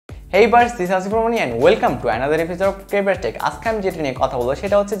Hey birds, this is Asif Nomani and welcome to another episode of CreativeBird. আজকে আমি যেটা নিয়ে কথা বলবো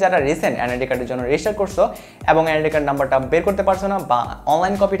সেটা হচ্ছে যারা রিসেন্ট NID কার্ডের জন্য রেজিস্টার করছো এবং NID কার্ড নাম্বারটা বের করতে পারছো না বা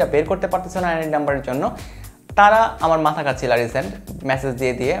অনলাইন কপিটা বের করতে পারতেছো না NID নাম্বারের জন্য, তারা আমার মাথা কাচ্ছিল রিসেন্ট মেসেজ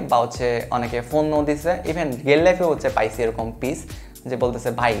দিয়ে বা হচ্ছে অনেকে ফোনও দিছে, ইভেন রিয়েল লাইফেও হচ্ছে পাইছি এরকম পিস যে বলতেছে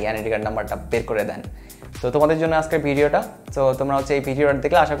ভাই NID কার্ড নাম্বারটা বের করে দেন। তো তোমাদের জন্য আজকের ভিডিওটা, তো তোমরা হচ্ছে এই ভিডিওটা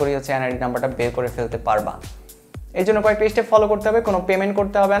দেখলে আশা করি হচ্ছে NID নাম্বারটা বের করে ফেলতে পারবা। এই জন্য কয়েকটা স্টেপ ফলো করতে হবে, কোনো পেমেন্ট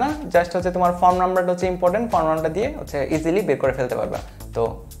করতে হবে না, জাস্ট হচ্ছে তোমার ফর্ম নাম্বারটা হচ্ছে ইম্পর্টেন্ট, ফর্ম নাম্বারটা দিয়ে হচ্ছে ইজিলি বের করে ফেলতে পারবে। তো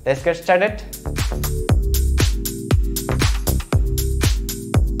let's get started.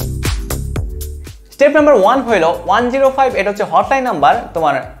 Step number 1 হলো 105, এটা হচ্ছে হটলাইন নাম্বার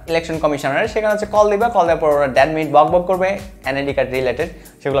তোমার ইলেকশন কমিশনারের। সেখানে হচ্ছে কল দিবা, কল দেওয়ার পর ওরা 1.5 মিনিট বক করবে NID কার্ড রিলেটেড,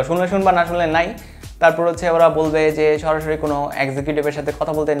 সেগুলো শুনলে শুনবা, না শুনলে নাই। তারপর হচ্ছে ওরা বলবে যে সরাসরি কোনো এক্সিকিউটিভের সাথে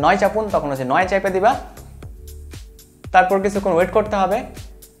কথা বলতে নয় চাপুন, তখন হচ্ছে নয় চাপে দিবা। তারপর কিছুক্ষণ ওয়েট করতে হবে,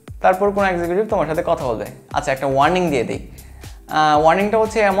 তারপর কোনো এক্সিকিউটিভ তোমার সাথে কথা বলবে। আচ্ছা, একটা ওয়ার্নিং দিয়ে দিই। ওয়ার্নিংটা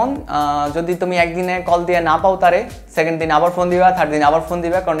হচ্ছে এমন, যদি তুমি একদিনে কল দিয়ে না পাও তারে, সেকেন্ড দিন আবার ফোন দিবা, থার্ড দিন আবার ফোন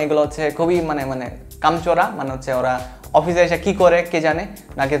দিবা, কারণ এগুলো হচ্ছে খুবই মানে কামচোরা, মানে হচ্ছে ওরা অফিসে এসে কী করে কে জানে,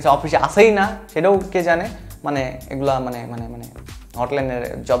 নাকি হচ্ছে অফিসে আসেই না সেটাও কে জানে, মানে এগুলা মানে হটলাইনের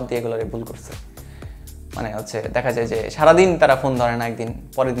জব দিয়ে এগুলো ভুল করছে। মানে হচ্ছে দেখা যায় যে সারাদিন তারা ফোন ধরে না, একদিন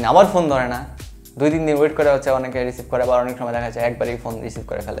পরের দিন আবার ফোন ধরে না, 2-3 দিন ওয়েট করে হচ্ছে অনেকে রিসিভ করে, আবার অনেক সময় দেখা যায় একবারই ফোন রিসিভ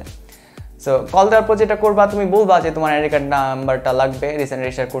করে ফেলে। সো কল দেওয়ার পর যেটা করবা, তুমি বলবা যে তোমার NID কার্ড নাম্বারটা লাগবে, রিসেন্ট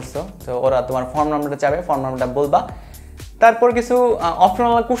রেজিস্টার করছো, তো ওরা তোমার ফর্ম নাম্বারটা চাবে, ফর্ম নাম্বারটা বলবা। তারপর কিছু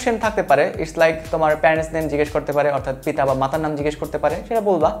অপশনাল কোশ্চেন থাকতে পারে, ইটস লাইক তোমার প্যারেন্টস নেম জিজ্ঞেস করতে পারে, অর্থাৎ পিতা বা মাতার নাম জিজ্ঞেস করতে পারে, সেটা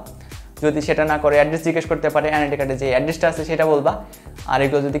বলবা। যদি সেটা না করে অ্যাড্রেস জিজ্ঞেস করতে পারে, NID কার্ডে যে অ্যাড্রেসটা আছে সেটা বলবা। আর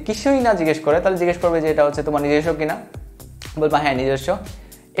এগুলো যদি কিছুই না জিজ্ঞেস করে, তাহলে জিজ্ঞেস করবে যে এটা হচ্ছে তোমার নিজস্ব কিনা, বলবা হ্যাঁ নিজস্ব।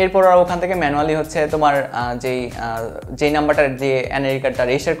 এরপর আর ওখান থেকে ম্যানুয়ালি হচ্ছে তোমার যেই নাম্বারটা যে NID কার্ডটা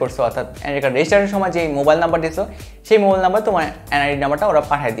রেজিস্টার করছো, অর্থাৎ NID কার্ড রেজিস্টারের সময় যেই মোবাইল নাম্বার দিছো, সেই মোবাইল নাম্বার তোমার NID নাম্বারটা ওরা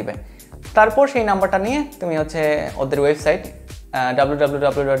পাঠিয়ে দিবে। তারপর সেই নাম্বারটা নিয়ে তুমি হচ্ছে ওদের ওয়েবসাইট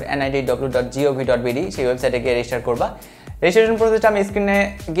www.nidw.gov.bd সেই ওয়েবসাইটে গিয়ে রেজিস্টার করবা। রেজিস্ট্রেশন প্রসেসটা আমি স্ক্রিনে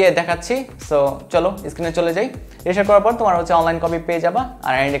গিয়ে দেখাচ্ছি, সো চলো স্ক্রিনে চলে যাই। রেজিস্টার করার পর তোমার হচ্ছে অনলাইন কপি পেয়ে যাবা,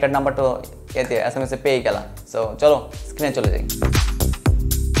 আর NID কার্ড নাম্বার তো এতে SMS এ পেয়ে গেলা। সো চলো স্ক্রিনে চলে যাই।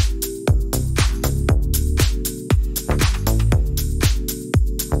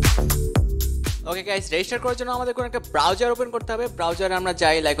 ওকে গাইস, রেজিস্টার করার জন্য আমাদের কোনো একটা ব্রাউজার ওপেন করতে হবে। ব্রাউজারে আমরা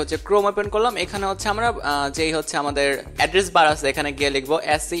যাই, লাইক হচ্ছে ক্রোম ওপেন করলাম। এখানে হচ্ছে আমরা যেই হচ্ছে আমাদের অ্যাড্রেস বার আছে, এখানে গিয়ে লিখবো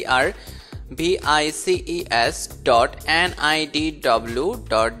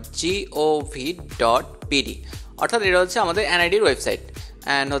serbices.nidw.gov.bd, অর্থাৎ এটা হচ্ছে আমাদের NID এর ওয়েবসাইট।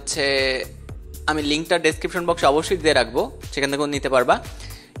 অ্যান্ড হচ্ছে আমি লিঙ্কটা ডেসক্রিপশন বক্সে অবশ্যই দিয়ে রাখবো, সেখান থেকেও নিতে পারবা।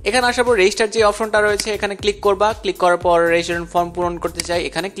 এখানে আসার পর রেজিস্টার যে অপশনটা রয়েছে এখানে ক্লিক করবা। ক্লিক করার পর রেজিস্ট্রেশন ফর্ম পূরণ করতে চাই,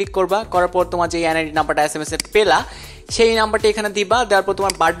 এখানে ক্লিক করবা। করার পর তোমার যে NID নাম্বারটা SMS এ পেলা, সেই নাম্বারটা এখানে দিবা। দেওয়ার পর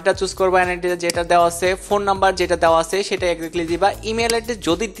তোমার বার্থডেটা চুজ করবা, NID যেটা দেওয়া আছে, ফোন নাম্বার যেটা দেওয়া আছে সেটা এক্স্যাক্টলি দিবা। ইমেল অ্যাড্রেস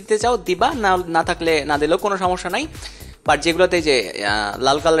যদি দিতে চাও দিবা, না থাকলে না দিলেও কোনো সমস্যা নাই। বাট যেগুলোতে যে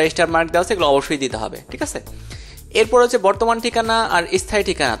লাল কালার রেজিস্টার মার্ক দেওয়া আছে এগুলো অবশ্যই দিতে হবে, ঠিক আছে। এরপর হচ্ছে বর্তমান ঠিকানা আর স্থায়ী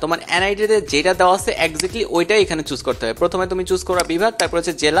ঠিকানা, তোমার NID-তে যেটা দেওয়া আছে এক্স্যাক্টলি ওইটাই এখানে চুজ করতে হবে। প্রথমে তুমি চুজ করবা বিভাগ, তারপর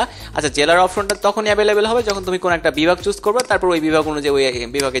হচ্ছে জেলা। আচ্ছা, জেলার অপশনটা তখনই অ্যাভেলেবেল হবে যখন তুমি কোনো একটা বিভাগ চুজ করবা, তারপর ওই বিভাগ অনুযায়ী ওই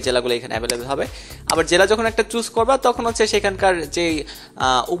বিভাগের জেলাগুলো এখানে অ্যাভেলেবেল হবে। আবার জেলা যখন একটা চুজ করবা তখন হচ্ছে সেখানকার যে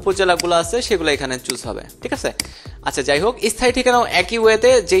উপজেলাগুলো আছে সেগুলো এখানে চুজ হবে, ঠিক আছে। আচ্ছা, যাই হোক, স্থায়ী ঠিকানাও একই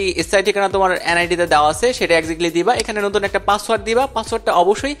ওয়েতে যেই স্থায়ী ঠিকানা তোমার NID-তে দেওয়া আছে সেটা এক্স্যাক্টলি দিবা। এখানে নতুন একটা পাসওয়ার্ড দিবা, পাসওয়ার্ডটা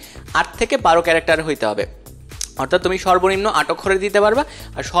অবশ্যই 8 থেকে 12 ক্যারেক্টার হইতে হবে, অর্থাৎ তুমি সর্বনিম্ন 8 অক্ষরে দিতে পারবা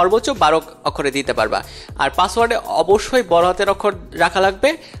আর সর্বোচ্চ 12 অক্ষরে দিতে পারবা। আর পাসওয়ার্ডে অবশ্যই বড় হাতের অক্ষর রাখা লাগবে,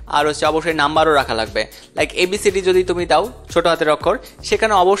 আর হচ্ছে অবশ্যই নাম্বারও রাখা লাগবে। লাইক ABCD যদি তুমি দাও ছোট হাতের অক্ষর,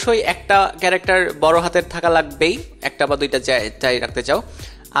 সেখানে অবশ্যই একটা ক্যারেক্টার বড় হাতের থাকা লাগবেই, একটা বা দুইটা যাই রাখতে চাও।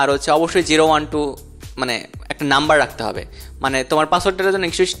 আর হচ্ছে অবশ্যই 0, 1, 2 মানে একটা নাম্বার রাখতে হবে, মানে তোমার পাসওয়ার্ডটা যেন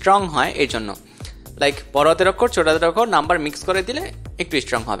একটু স্ট্রং হয় এই জন্য। লাইক বড় হাতের অক্ষর, ছোট হাতের অক্ষর, নাম্বার মিক্স করে দিলে একটু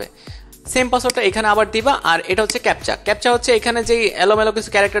স্ট্রং হবে। সেম পাসওয়ার্ডটা এখানে আবার দিবা। আর এটা হচ্ছে ক্যাপচা। ক্যাপচা হচ্ছে এখানে যেই এলোমেলো কিছু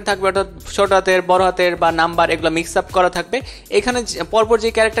ক্যারেক্টার থাকবে, অর্থাৎ ছোট হাতের, বড় হাতের বা নাম্বার এগুলো মিক্স আপ করা থাকবে। এখানে পরপর যে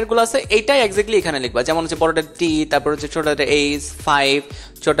ক্যারেক্টারগুলো আছে এইটাই এক্স্যাক্টলি এখানে লিখবা। যেমন হচ্ছে বড় হাতের T, তারপর হচ্ছে ছোট হাতের H, 5,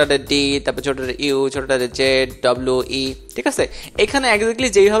 ছোট হাতের D, তারপর ছোট হাতের U, ছোট হাতের Z, W, E, ঠিক আছে। এখানে এক্স্যাক্টলি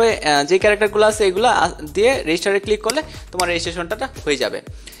যেইভাবে যে ক্যারেক্টারগুলো আছে এগুলো দিয়ে রেজিস্টারে ক্লিক করলে তোমার রেজিস্ট্রেশনটা হয়ে যাবে।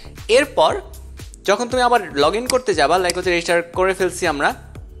 এরপর যখন তুমি আবার লগ ইন করতে যাবা, লাইক হচ্ছে রেজিস্টার করে ফেলছি আমরা,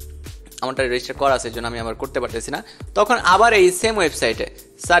 আমারটা রেজিস্টার করা আছে জন্য আমি আবার করতে পারতেছি না, তখন আবার এই সেম ওয়েবসাইটে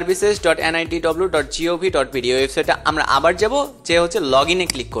services.nidw.gov.bd ওয়েবসাইটে আমরা আবার যাব, যে হচ্ছে লগ ইনে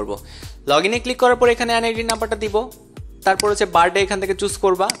ক্লিক করব। লগ ইনে ক্লিক করার পর এখানে NID নাম্বারটা দিব, তারপর হচ্ছে বার্থডে এখান থেকে চুজ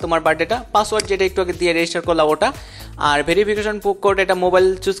করবা, তোমার বার্থডেটা, পাসওয়ার্ড যেটা একটু আগে দিয়ে রেজিস্টার করলা ওটা, আর ভেরিফিকেশন কোড এটা মোবাইল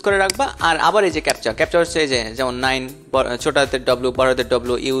চুজ করে রাখবা। আর আবার এই যে ক্যাপচা হচ্ছে এই যে যেমন 9 ছোট হাতের W বড় হাতের W,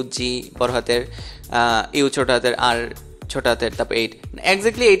 UG বড় হাতের, ইউ ছোট হাতের, আর ছোট হাতের, তারপর 8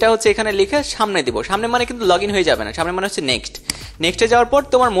 এক্স্যাক্টলি এটা হচ্ছে এখানে লিখে সামনে দিব। সামনে মানে কিন্তু লগ ইন হয়ে যাবে না, সামনে মানে হচ্ছে নেক্সটে যাওয়ার পর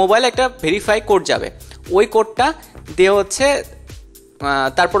তোমার মোবাইলে একটা ভেরিফাই কোড যাবে, ওই কোডটা দিয়ে হচ্ছে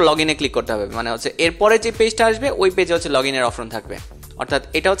তারপর লগ ইনে ক্লিক করতে হবে। মানে হচ্ছে এরপরে যে পেজটা আসবে ওই পেজে হচ্ছে লগ ইনের অপশন থাকবে। অর্থাৎ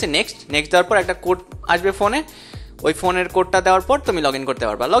এটা হচ্ছে নেক্সট দেওয়ার পর একটা কোড আসবে ফোনে, ওই ফোনের কোডটা দেওয়ার পর তুমি লগ ইন করতে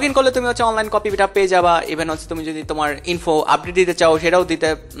পারবা। লগ ইন করলে তুমি হচ্ছে অনলাইন কপিটা পেয়ে যাবা। ইভেন হচ্ছে তুমি যদি তোমার ইনফো আপডেট দিতে চাও সেটাও দিতে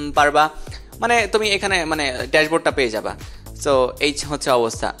পারবা, মানে তুমি এখানে মানে ড্যাশবোর্ডটা পেয়ে যাবা। সো এই হচ্ছে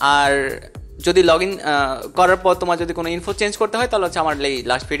অবস্থা। আর যদি লগ ইন করার পর তোমার যদি কোনো ইনফো চেঞ্জ করতে হয় তাহলে হচ্ছে আমার এই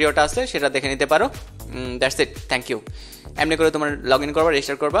লাস্ট ভিডিওটা আছে, সেটা দেখে নিতে পারো। That's it, thank you. এমনি করে তোমার লগ ইন করবা,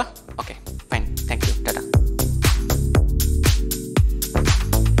 রেজিস্টার করবা। Okay fine, thank you, tata.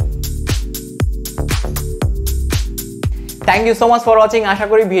 Thank you so much for watching. আশা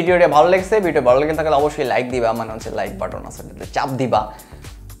করি ভিডিওটা ভালো লেগেছে। ভিডিও ভালো লেগে থাকলে অবশ্যই লাইক দিবা, মানে হচ্ছে লাইক বাটন আছে চাপ দিবা।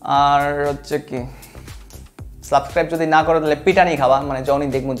 আর হচ্ছে কি সাবস্ক্রাইব যদি না করো তাহলে পিটানি খাবা, মানে যখনই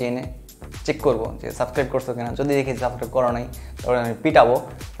দেখবো জেনে চেক করবো যে সাবস্ক্রাইব করছো কিনা। যদি দেখি সাবস্ক্রাইব করো নাই তাহলে আমি পিটাবো,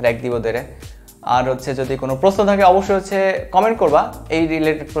 লাইক দিব দেরে। আর হচ্ছে যদি কোনো প্রশ্ন থাকে অবশ্যই হচ্ছে কমেন্ট করবা এই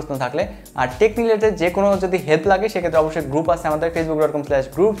রিলেটেড প্রশ্ন থাকলে। আর টেক রিলেটেড যে কোনো যদি হেল্প লাগে সেক্ষেত্রে অবশ্যই গ্রুপ আছে আমাদের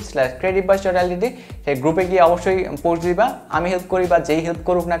facebook.com/group/creativebird.ltd, সেই গ্রুপে গিয়ে অবশ্যই পোস্ট দিবা। আমি হেল্প করি বা যেই হেল্প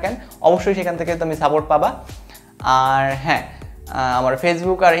করুক না কেন অবশ্যই সেখান থেকে তুমি সাপোর্ট পাবা। আর হ্যাঁ, আমার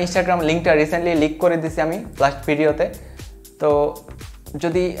ফেসবুক আর ইনস্টাগ্রাম লিঙ্কটা রিসেন্টলি লিক করে দিছি আমি লাস্ট ভিডিওতে। তো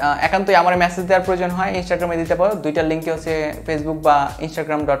যদি একান্তই আমার মেসেজ দেওয়ার প্রয়োজন হয় ইনস্টাগ্রামে দিতে পারো। দুইটা লিঙ্কে হচ্ছে ফেসবুক বা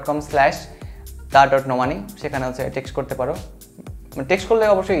instagram.com/da.nomani, সেখানে হচ্ছে টেক্সট করতে পারো। টেক্সট করলে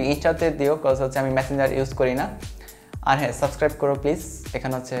অবশ্যই ইনস্টাতে দিও, কজ হচ্ছে আমি মেসেঞ্জার ইউজ করি না। আর হ্যাঁ, সাবস্ক্রাইব করো প্লিজ,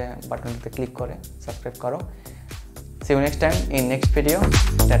 এখানে হচ্ছে বাটনটাতে ক্লিক করে সাবস্ক্রাইব করো। C you next time in next video,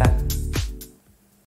 tata.